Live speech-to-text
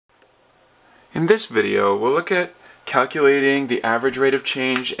In this video, we'll look at calculating the average rate of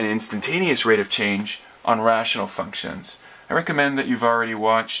change and instantaneous rate of change on rational functions. I recommend that you've already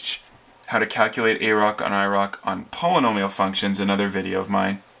watched how to calculate Aroc on Iroc on polynomial functions, another video of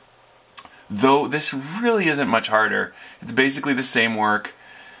mine. Though this really isn't much harder. It's basically the same work,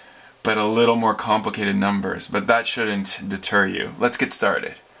 but a little more complicated numbers, but that shouldn't deter you. Let's get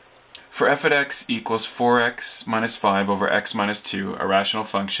started. For f at x equals 4x minus 5 over x minus 2, a rational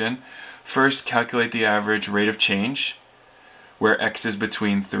function, first calculate the average rate of change, where x is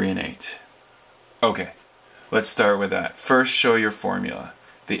between 3 and 8. Okay, let's start with that. First, show your formula.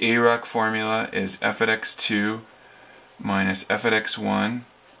 The Aroc formula is f at x2 minus f at x1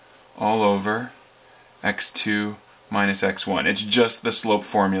 all over x2 minus x1. It's just the slope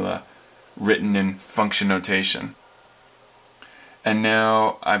formula written in function notation. And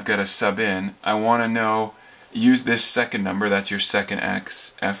now I've got to sub in. I want to know, use this second number, that's your second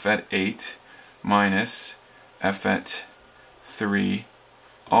x, f at 8 minus f at 3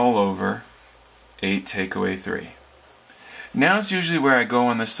 all over 8 take away 3. Now is usually where I go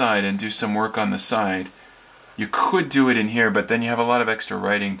on the side and do some work on the side. You could do it in here, but then you have a lot of extra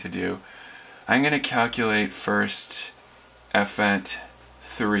writing to do. I'm going to calculate first f at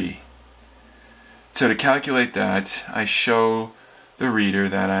 3. So to calculate that, I show the reader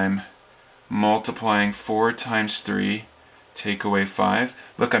that I'm multiplying 4 times 3, take away 5.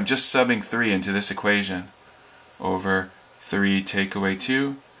 Look, I'm just subbing 3 into this equation. Over 3 take away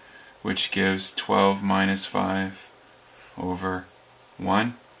 2, which gives 12 minus 5 over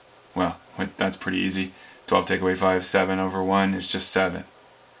 1. Well, that's pretty easy. 12 take away 5, 7 over 1 is just 7.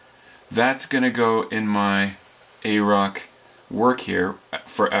 That's going to go in my Aroc work here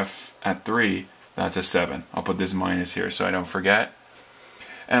for f at 3. That's a 7. I'll put this minus here so I don't forget.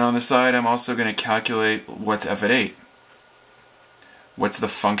 And on the side, I'm also going to calculate what's f at 8. What's the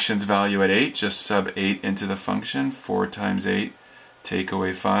function's value at 8? Just sub 8 into the function. 4 times 8, take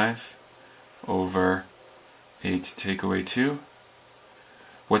away 5, over 8 take away 2.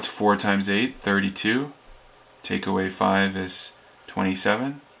 What's 4 times 8? 32. Take away 5 is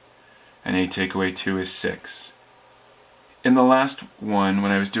 27. And 8 take away 2 is 6. In the last one,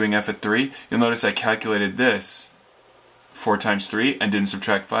 when I was doing f at 3, you'll notice I calculated this, 4 times 3, and didn't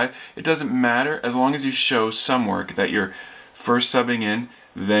subtract 5. It doesn't matter as long as you show some work that you're first subbing in,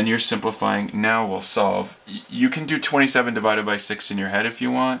 then you're simplifying. Now we'll solve. You can do 27 divided by 6 in your head if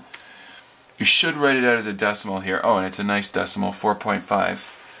you want. You should write it out as a decimal here. Oh, and it's a nice decimal,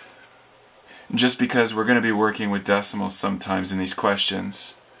 4.5. Just because we're going to be working with decimals sometimes in these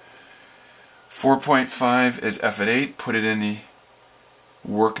questions. 4.5 is f at 8. Put it in the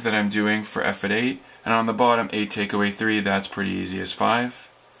work that I'm doing for f at 8. And on the bottom, 8 take away 3, that's pretty easy as 5.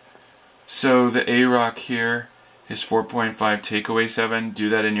 So the Aroc here is 4.5 take away 7. Do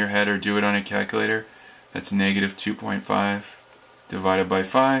that in your head or do it on a calculator. That's negative 2.5 divided by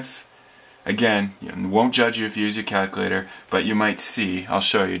 5. Again, won't judge you if you use your calculator, but you might see, I'll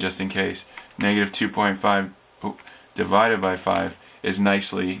show you just in case, negative 2.5 divided by 5 is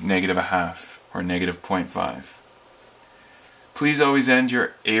nicely negative a half, or negative 0.5. Please always end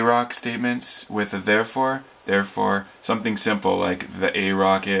your Aroc statements with a therefore. Therefore, something simple like the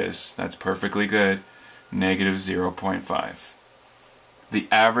Aroc is, that's perfectly good, negative 0.5. The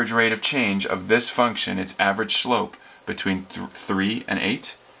average rate of change of this function, its average slope between 3 and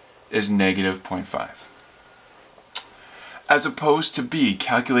 8, is negative 0.5. As opposed to B,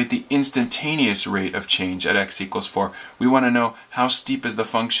 calculate the instantaneous rate of change at x equals 4. We want to know how steep is the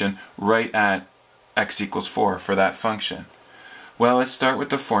function right at x equals 4 for that function. Well, let's start with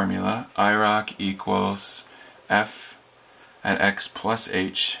the formula. Iroc equals f at x plus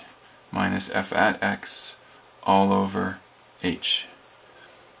h minus f at x all over h,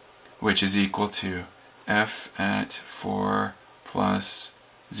 which is equal to f at 4 plus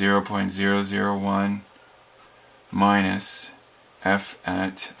 0.001 minus f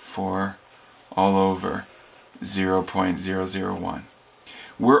at 4 all over 0.001.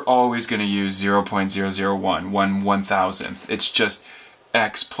 We're always going to use 0.001, 1/1000th. It's just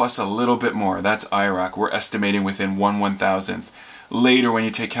x plus a little bit more. That's Iroc. We're estimating within 1/1000th. Later when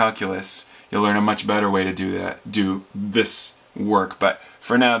you take calculus, you'll learn a much better way to do this work. But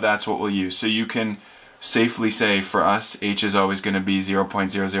for now, that's what we'll use. So you can safely say for us, h is always going to be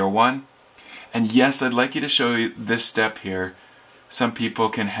 0.001. And yes, I'd like you to show you this step here. Some people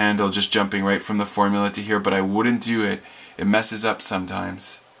can handle just jumping right from the formula to here, but I wouldn't do it. It messes up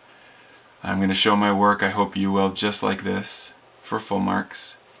sometimes. I'm going to show my work. I hope you will, just like this, for full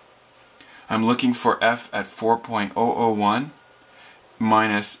marks. I'm looking for f at 4.001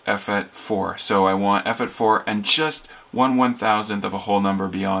 minus f at 4. So I want f at 4 and just 1/1000th of a whole number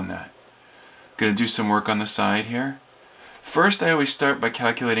beyond that. going to do some work on the side here. First, I always start by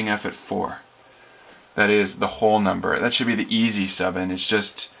calculating f at 4. That is the whole number. That should be the easy sub in. It's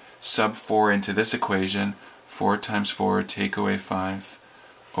just sub 4 into this equation. 4 times 4, take away 5,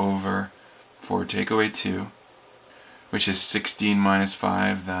 over 4, take away 2, which is 16 minus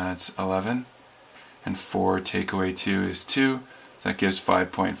 5, that's 11. And 4 take away 2 is 2, so that gives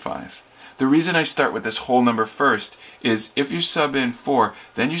 5.5. The reason I start with this whole number first is if you sub in 4,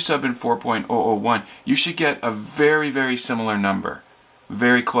 then you sub in 4.001, you should get a very, very similar number,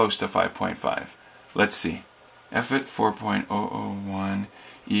 very close to 5.5. Let's see. F at 4.001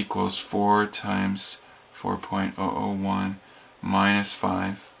 equals 4 times 4.001 minus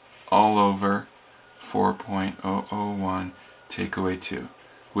 5 all over 4.001 take away 2,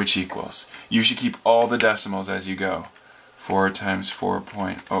 which equals, you should keep all the decimals as you go. 4 times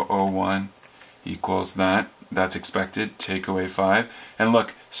 4.001 equals that. That's expected. Take away 5. And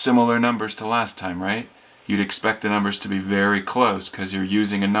look, similar numbers to last time, right? You'd expect the numbers to be very close because you're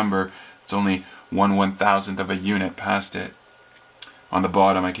using a number that's only 1/1000th of a unit past it. On the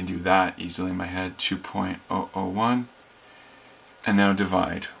bottom, I can do that easily in my head. 2.001. And now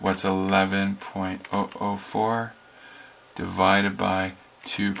divide. What's 11.004 divided by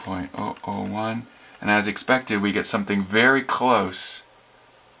 2.001? And as expected, we get something very close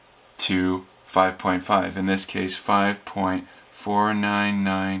to 5.5. In this case,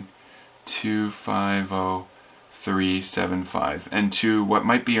 5.499250375. And to what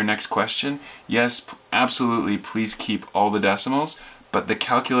might be your next question, yes, absolutely, please keep all the decimals, but the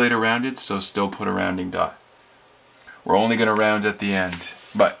calculator rounded, so still put a rounding dot. We're only going to round at the end,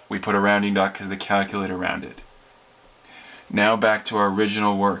 but we put a rounding dot because the calculator rounded. Now back to our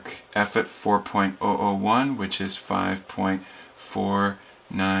original work. F at 4.001, which is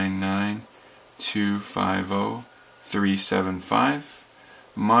 5.499250375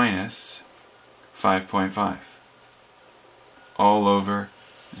 minus 5.5 all over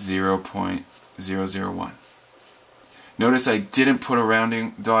 0.001. Notice I didn't put a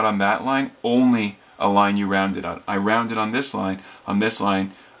rounding dot on that line, only a line you rounded on. I rounded on this line. On this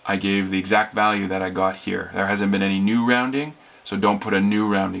line, I gave the exact value that I got here. There hasn't been any new rounding, so don't put a new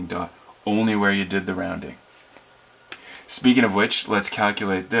rounding dot, only where you did the rounding. Speaking of which, let's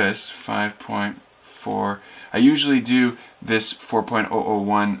calculate this. 5.4. I usually do this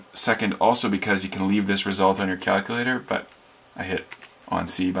 4.001 second also because you can leave this result on your calculator, but I hit on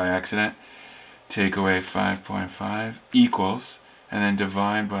C by accident. Take away 5.5 equals, and then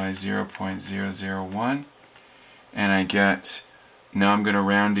divide by 0.001, and I get, now I'm going to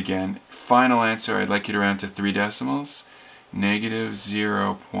round again. Final answer, I'd like you to round to 3 decimals. Negative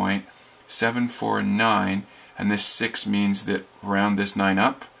 0.749, and this 6 means that round this 9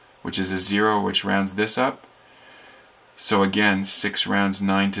 up, which is a 0 which rounds this up. So again, 6 rounds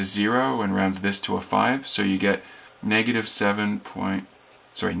 9 to 0 and rounds this to a 5, so you get negative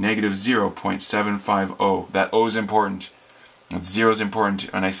 0.750. That O is important. That 0 is important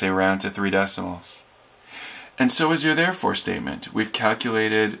when I say round to 3 decimals. And so is your therefore statement. We've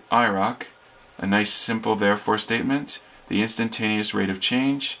calculated Iroc, a nice simple therefore statement. The instantaneous rate of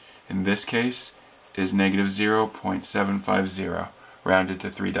change, in this case, is negative 0.750, rounded to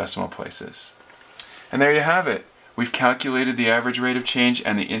 3 decimal places. And there you have it. We've calculated the average rate of change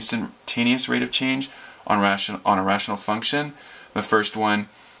and the instantaneous rate of change on a rational function. The first one,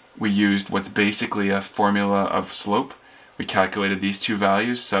 we used what's basically a formula of slope. We calculated these two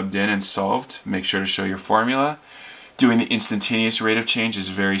values, subbed in and solved. Make sure to show your formula. Doing the instantaneous rate of change is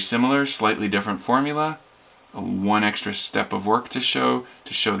very similar, slightly different formula. One extra step of work to show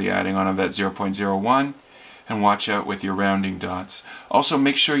the adding on of that 0.01, and watch out with your rounding dots. Also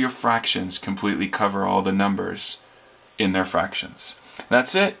make sure your fractions completely cover all the numbers in their fractions.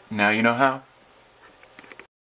 That's it. Now you know how.